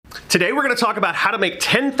Today we're going to talk about how to make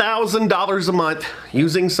 $10,000 a month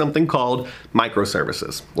using something called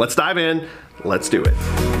microservices. Let's dive in. Let's do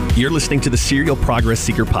it. You're listening to the Serial Progress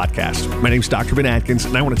Seeker podcast. My name is Dr. Ben Atkins,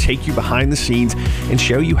 and I want to take you behind the scenes and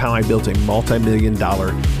show you how I built a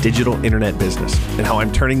multi-million-dollar digital internet business and how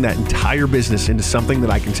I'm turning that entire business into something that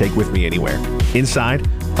I can take with me anywhere, inside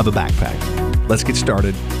of a backpack. Let's get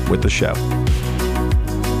started with the show.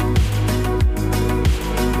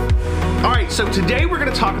 All right, so today we're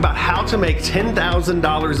going to talk about how to make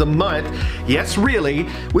 $10,000 a month, yes, really,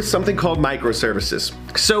 with something called microservices.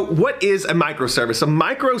 So what is a microservice? A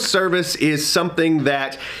microservice is something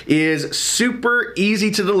that is super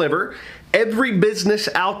easy to deliver. Every business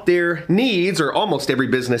out there needs, or almost every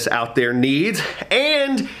business out there needs,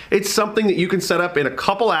 and it's something that you can set up in a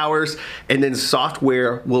couple hours and then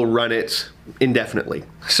software will run it indefinitely.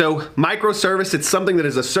 So microservice, it's something that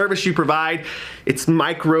is a service you provide. It's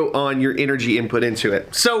micro on your energy input into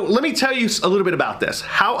it. So let me tell you a little bit about this.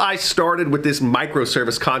 How I started with this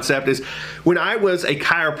microservice concept is when I was a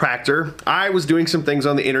chiropractor, I was doing some things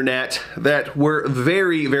on the internet that were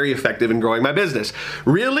very, very effective in growing my business.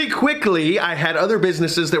 Really quickly, I had other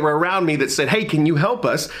businesses that were around me that said, hey, can you help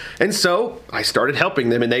us? And so I started helping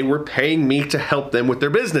them and they were paying me to help them with their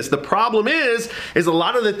business. The problem is a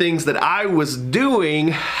lot of the things that I was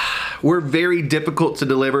doing were very difficult to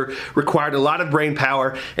deliver, required a lot of brain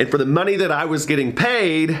power, and for the money that I was getting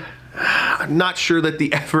paid, I'm not sure that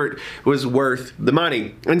the effort was worth the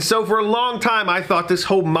money. And so for a long time, I thought this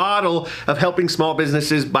whole model of helping small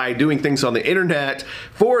businesses by doing things on the internet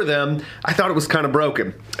for them, I thought it was kind of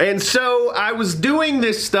broken. And so I was doing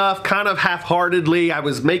this stuff kind of half-heartedly. I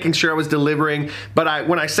was making sure I was delivering, but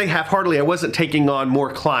when I say half-heartedly, I wasn't taking on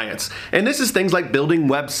more clients. And this is things like building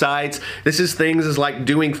websites. This is things like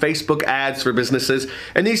doing Facebook ads for businesses.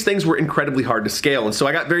 And these things were incredibly hard to scale. And so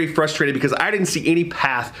I got very frustrated because I didn't see any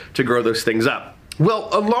path to grow those things up. Well,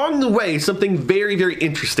 along the way, something very, very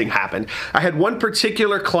interesting happened. I had one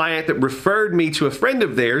particular client that referred me to a friend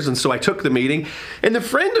of theirs, and so I took the meeting. And the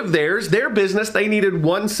friend of theirs, their business, they needed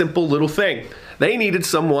one simple little thing. They needed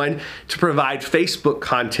someone to provide Facebook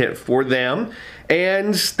content for them,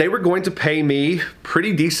 and they were going to pay me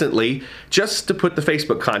pretty decently just to put the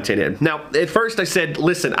Facebook content in. Now, at first I said,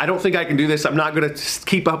 listen, I don't think I can do this. I'm not going to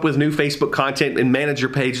keep up with new Facebook content and manage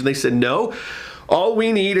your page. And they said, no. All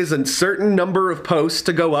we need is a certain number of posts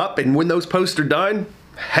to go up, and when those posts are done,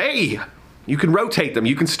 hey, you can rotate them.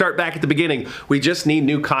 You can start back at the beginning. We just need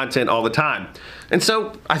new content all the time. And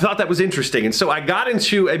so I thought that was interesting. And so I got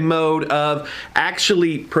into a mode of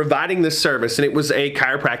actually providing this service, and it was a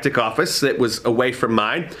chiropractic office that was away from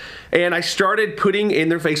mine. And I started putting in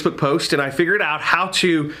their Facebook post, and I figured out how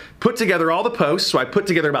to put together all the posts. So I put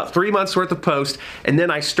together about 3 months worth of posts, and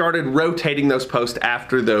then I started rotating those posts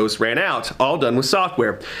after those ran out, all done with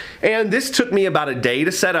software. And this took me about a day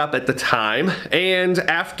to set up at the time. And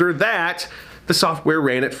after that, the software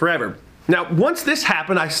ran it forever. Now, once this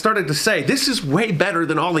happened, I started to say, this is way better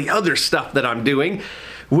than all the other stuff that I'm doing.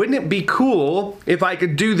 Wouldn't it be cool if I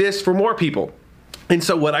could do this for more people? And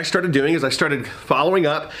so what I started doing is I started following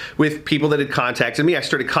up with people that had contacted me. I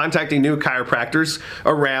started contacting new chiropractors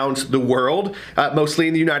around the world, mostly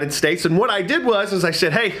in the United States. And what I did was I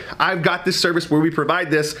said, hey, I've got this service where we provide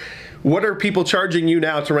this. What are people charging you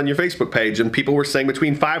now to run your Facebook page? And people were saying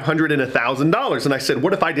between $500 and $1,000. And I said,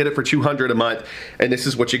 what if I did it for $200 a month? And this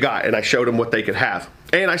is what you got. And I showed them what they could have.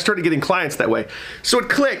 And I started getting clients that way. So it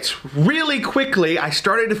clicked really quickly. I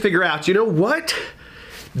started to figure out, you know what?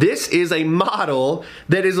 This is a model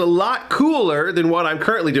that is a lot cooler than what I'm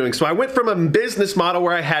currently doing. So I went from a business model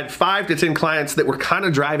where I had 5 to 10 clients that were kind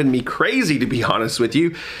of driving me crazy, to be honest with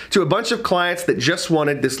you, to a bunch of clients that just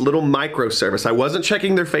wanted this little microservice. I wasn't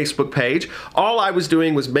checking their Facebook page. All I was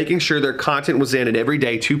doing was making sure their content was in, and every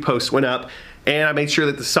day 2 posts went up. And I made sure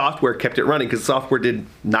that the software kept it running, because the software did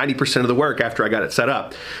 90% of the work after I got it set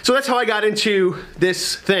up. So that's how I got into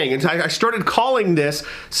this thing. And I started calling this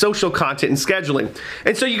social content and scheduling.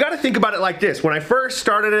 And so you got to think about it like this. When I first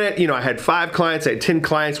started it, I had 5 clients, I had 10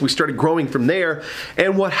 clients. We started growing from there.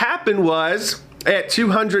 And what happened was, at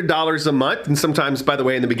 $200 a month, and sometimes, by the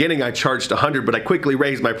way, in the beginning I charged $100, but I quickly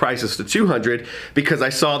raised my prices to $200 because I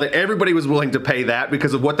saw that everybody was willing to pay that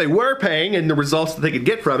because of what they were paying and the results that they could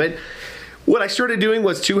get from it. What I started doing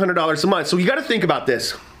was $200 a month. So you got to think about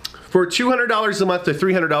this. For $200 a month to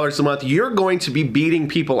 $300 a month, you're going to be beating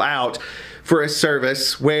people out for a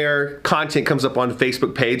service where content comes up on a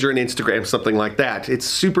Facebook page or an Instagram, something like that. It's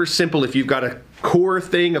super simple if you've got a core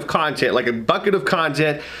thing of content, like a bucket of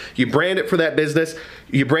content. You brand it for that business,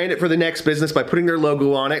 you brand it for the next business by putting their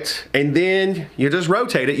logo on it, and then you just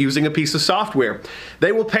rotate it using a piece of software.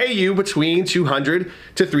 They will pay you between $200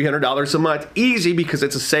 to $300 a month, easy, because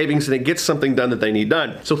it's a savings and it gets something done that they need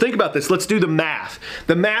done. So think about this, let's do the math.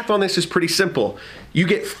 The math on this is pretty simple. You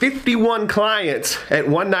get 51 clients at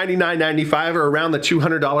 $199.95 or around the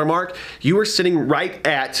 $200 mark, you are sitting right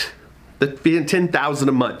at the $10,000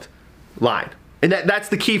 a month line. And that's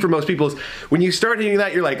the key for most people, is when you start hitting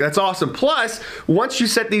that, you're like, that's awesome. Plus, once you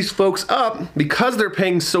set these folks up, because they're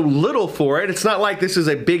paying so little for it, it's not like this is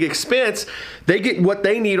a big expense. They get what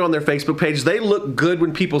they need on their Facebook page. They look good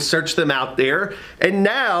when people search them out there. And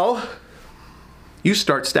now you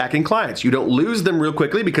start stacking clients. You don't lose them real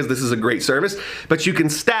quickly because this is a great service, but you can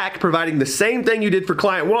stack, providing the same thing you did for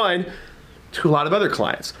client one to a lot of other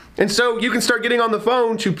clients. And so you can start getting on the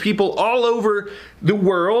phone to people all over the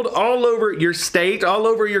world, all over your state, all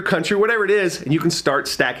over your country, whatever it is, and you can start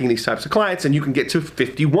stacking these types of clients, and you can get to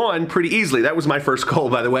 51 pretty easily. That was my first goal,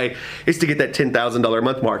 by the way, is to get that $10,000 a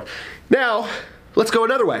month mark. Now, let's go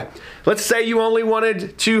another way. Let's say you only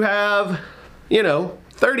wanted to have,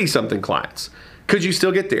 30-something clients. Could you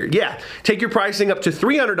still get there? Yeah. Take your pricing up to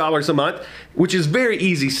 $300 a month, which is very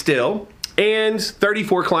easy still. And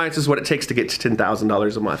 34 clients is what it takes to get to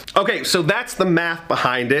 $10,000 a month. Okay, so that's the math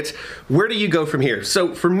behind it. Where do you go from here?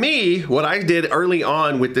 So for me, what I did early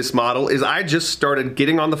on with this model is I just started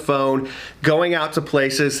getting on the phone, going out to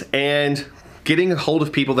places, and getting a hold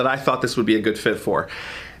of people that I thought this would be a good fit for.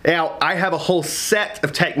 Now, I have a whole set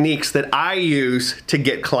of techniques that I use to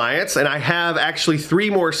get clients, and I have actually 3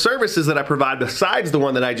 more services that I provide besides the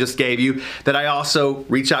one that I just gave you that I also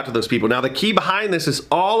reach out to those people. Now, the key behind this is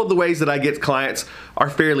all of the ways that I get clients are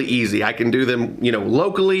fairly easy. I can do them,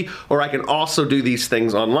 locally, or I can also do these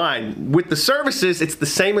things online. With the services, it's the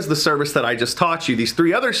same as the service that I just taught you. These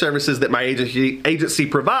 3 other services that my agency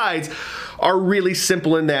provides are really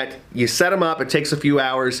simple in that you set them up, it takes a few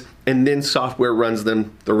hours, and then software runs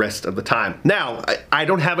them the rest of the time. Now, I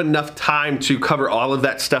don't have enough time to cover all of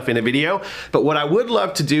that stuff in a video, but what I would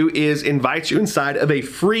love to do is invite you inside of a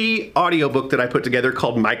free audiobook that I put together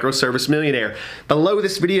called Microservice Millionaire. Below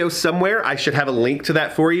this video somewhere, I should have a link to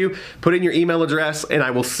that for you. Put in your email address and I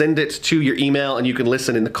will send it to your email, and you can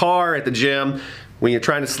listen in the car, at the gym, when you're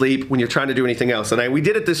trying to sleep, when you're trying to do anything else. And we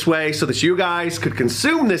did it this way so that you guys could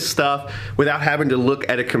consume this stuff without having to look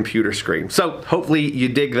at a computer screen. So hopefully you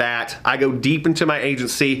dig that. I go deep into my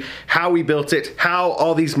agency, how we built it, how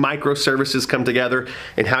all these microservices come together,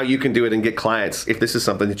 and how you can do it and get clients if this is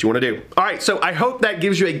something that you want to do. All right, so I hope that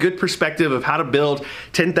gives you a good perspective of how to build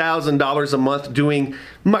 $10,000 a month doing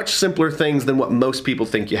much simpler things than what most people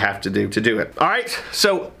think you have to do it. All right,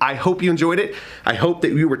 so I hope you enjoyed it. I hope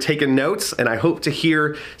that you were taking notes, and I hope to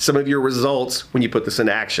hear some of your results when you put this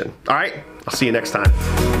into action. All right, I'll see you next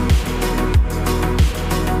time.